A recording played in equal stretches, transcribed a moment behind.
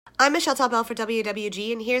I'm Michelle Talbell for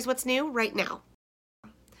WWG, and here's what's new right now.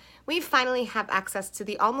 We finally have access to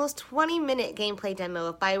the almost 20-minute gameplay demo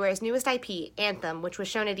of BioWare's newest IP, Anthem, which was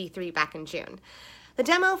shown at E3 back in June. The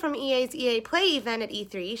demo from EA's EA Play event at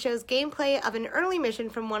E3 shows gameplay of an early mission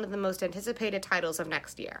from one of the most anticipated titles of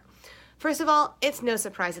next year. First of all, it's no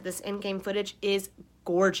surprise that this in-game footage is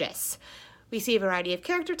gorgeous. We see a variety of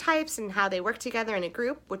character types and how they work together in a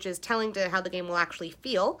group, which is telling to how the game will actually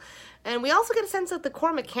feel. And we also get a sense of the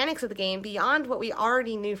core mechanics of the game beyond what we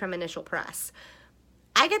already knew from initial press.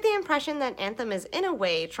 I get the impression that Anthem is, in a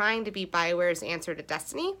way, trying to be BioWare's answer to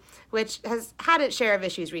Destiny, which has had its share of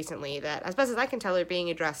issues recently that, as best as I can tell, are being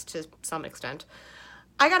addressed to some extent.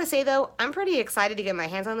 I gotta say, though, I'm pretty excited to get my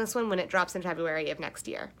hands on this one when it drops in February of next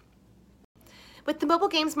year. With the mobile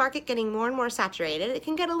games market getting more and more saturated, it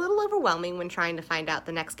can get a little overwhelming when trying to find out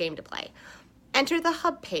the next game to play. Enter the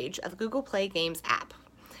hub page of the Google Play Games app.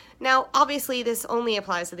 Now, obviously, this only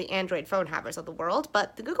applies to the Android phone havers of the world,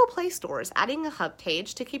 but the Google Play Store is adding a hub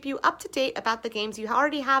page to keep you up to date about the games you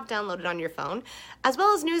already have downloaded on your phone, as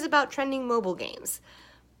well as news about trending mobile games.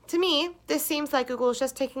 To me, this seems like Google is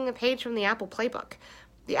just taking a page from the Apple playbook.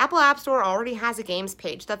 The Apple App Store already has a games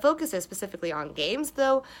page that focuses specifically on games,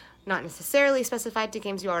 though not necessarily specified to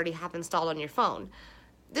games you already have installed on your phone.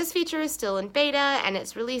 This feature is still in beta, and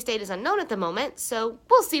its release date is unknown at the moment, so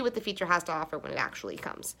we'll see what the feature has to offer when it actually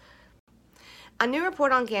comes. A new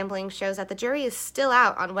report on gambling shows that the jury is still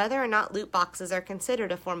out on whether or not loot boxes are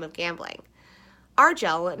considered a form of gambling.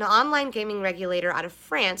 Argel, an online gaming regulator out of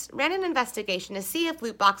France, ran an investigation to see if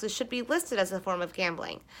loot boxes should be listed as a form of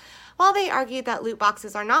gambling. While they argued that loot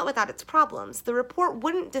boxes are not without its problems, the report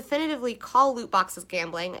wouldn't definitively call loot boxes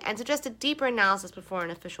gambling and suggested deeper analysis before an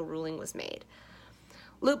official ruling was made.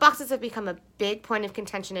 Loot boxes have become a big point of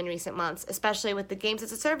contention in recent months, especially with the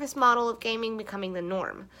games-as-a-service model of gaming becoming the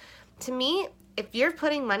norm. To me, if you're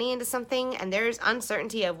putting money into something and there's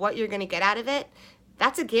uncertainty of what you're going to get out of it,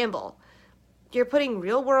 that's a gamble. You're putting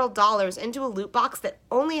real-world dollars into a loot box that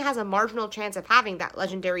only has a marginal chance of having that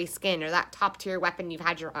legendary skin or that top-tier weapon you've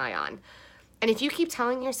had your eye on. And if you keep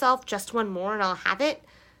telling yourself just one more and I'll have it,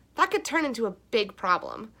 that could turn into a big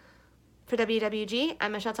problem. For WWG,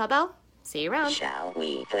 I'm Michelle Talbell. See you around. Shall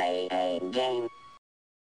we play a game?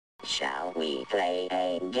 Shall we play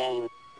a game?